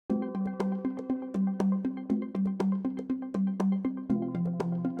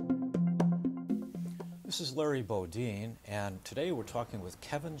This is Larry Bodine, and today we're talking with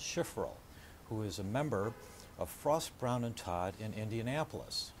Kevin Schiferl, who is a member of Frost, Brown and Todd in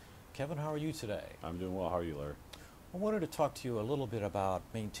Indianapolis. Kevin, how are you today? I'm doing well. How are you, Larry? I wanted to talk to you a little bit about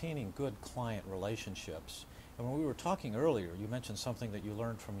maintaining good client relationships. And when we were talking earlier, you mentioned something that you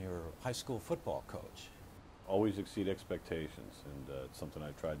learned from your high school football coach. Always exceed expectations, and it's something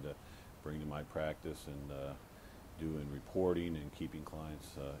I tried to bring to my practice and do in reporting and keeping clients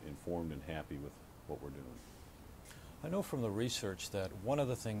informed and happy with what we're doing. I know from the research that one of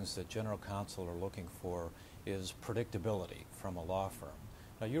the things that general counsel are looking for is predictability from a law firm.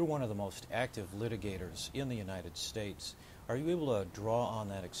 Now, you're one of the most active litigators in the United States. Are you able to draw on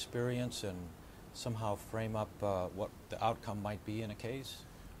that experience and somehow frame up what the outcome might be in a case?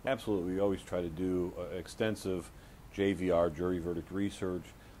 Absolutely. We always try to do extensive JVR, jury verdict research.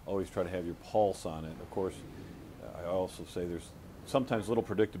 Always try to have your pulse on it. Of course, I also say there's sometimes little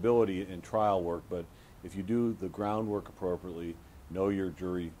predictability in trial work, but if you do the groundwork appropriately, know your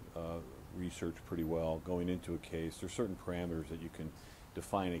jury research pretty well going into a case, there's certain parameters that you can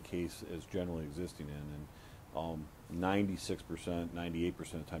define a case as generally existing in, and 96%, 98%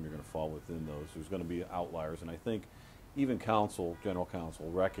 of the time you're going to fall within those. There's going to be outliers, and I think even counsel, general counsel,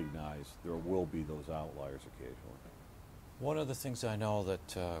 recognize there will be those outliers occasionally. One of the things I know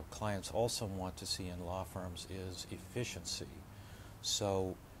that clients also want to see in law firms is efficiency.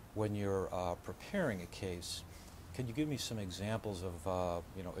 So when you're preparing a case, can you give me some examples of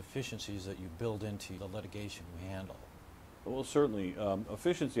efficiencies that you build into the litigation you handle? Well, certainly.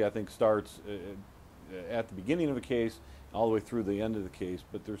 Efficiency, I think, starts at the beginning of a case all the way through the end of the case,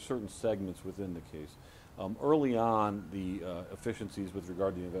 but there's certain segments within the case. Early on, the efficiencies with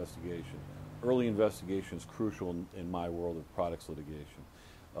regard to the investigation. Early investigation is crucial in my world of products litigation,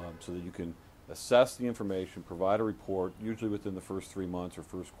 so that you can assess the information, provide a report, usually within the first 3 months or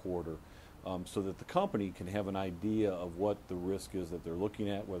first quarter, so that the company can have an idea of what the risk is that they're looking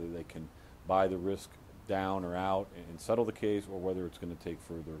at, whether they can buy the risk down or out and settle the case, or whether it's going to take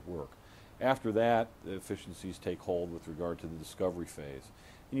further work. After that, the efficiencies take hold with regard to the discovery phase.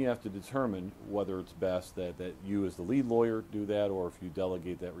 And you have to determine whether it's best that you as the lead lawyer do that, or if you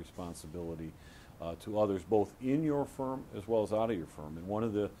delegate that responsibility to others, both in your firm as well as out of your firm. And one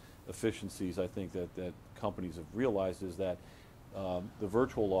of the efficiencies I think that companies have realized is that the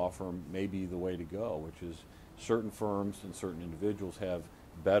virtual law firm may be the way to go, which is certain firms and certain individuals have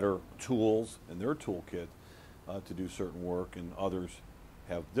better tools in their toolkit to do certain work, and others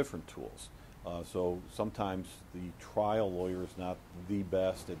have different tools. So sometimes the trial lawyer is not the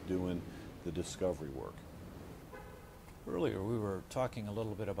best at doing the discovery work. Earlier we were talking a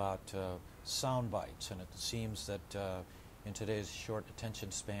little bit about sound bites, and it seems that in today's short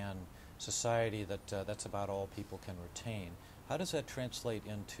attention span society that's about all people can retain. How does that translate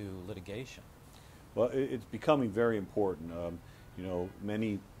into litigation? Well, it's becoming very important.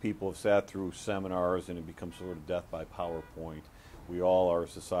 Many people have sat through seminars and it becomes sort of death by PowerPoint. We all are a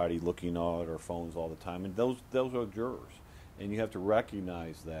society looking at our phones all the time, and those are jurors. And you have to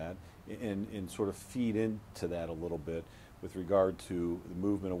recognize that and sort of feed into that a little bit with regard to the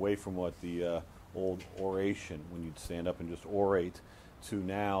movement away from what the old oration, when you'd stand up and just orate, to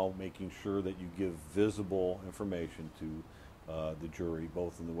now making sure that you give visible information to the jury,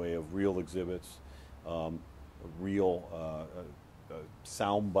 both in the way of real exhibits, real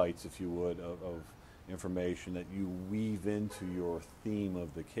sound bites, if you would, of information that you weave into your theme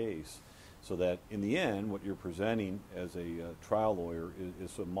of the case, so that in the end what you're presenting as a trial lawyer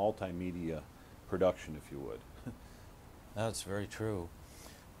is a multimedia production, if you would. That's very true.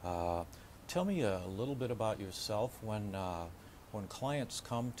 Tell me a little bit about yourself. When clients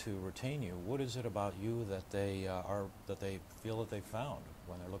come to retain you, what is it about you that they feel that they found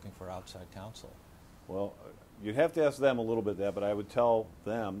when they're looking for outside counsel? Well, you'd have to ask them a little bit that, but I would tell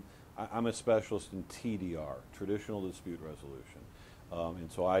them I'm a specialist in TDR, traditional dispute resolution.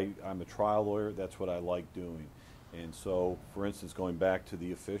 And so I'm a trial lawyer. That's what I like doing. And so, for instance, going back to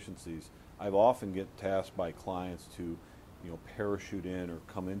the efficiencies, I've often get tasked by clients to parachute in or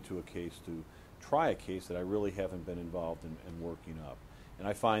come into a case to try a case that I really haven't been involved in working up. And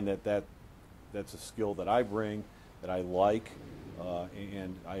I find that's a skill that I bring, that I like,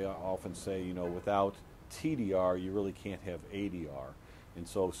 and I often say, without TDR, you really can't have ADR. And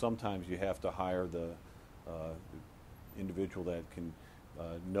so sometimes you have to hire the individual that can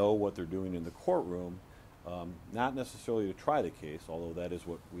know what they're doing in the courtroom, not necessarily to try the case, although that is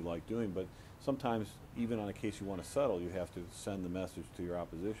what we like doing, but sometimes even on a case you want to settle, you have to send the message to your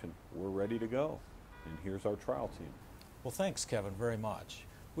opposition, we're ready to go, and here's our trial team. Well, thanks, Kevin, very much.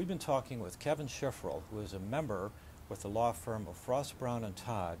 We've been talking with Kevin Schiferl, who is a member with the law firm of Frost, Brown and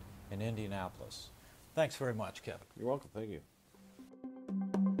Todd in Indianapolis. Thanks very much, Kevin. You're welcome. Thank you.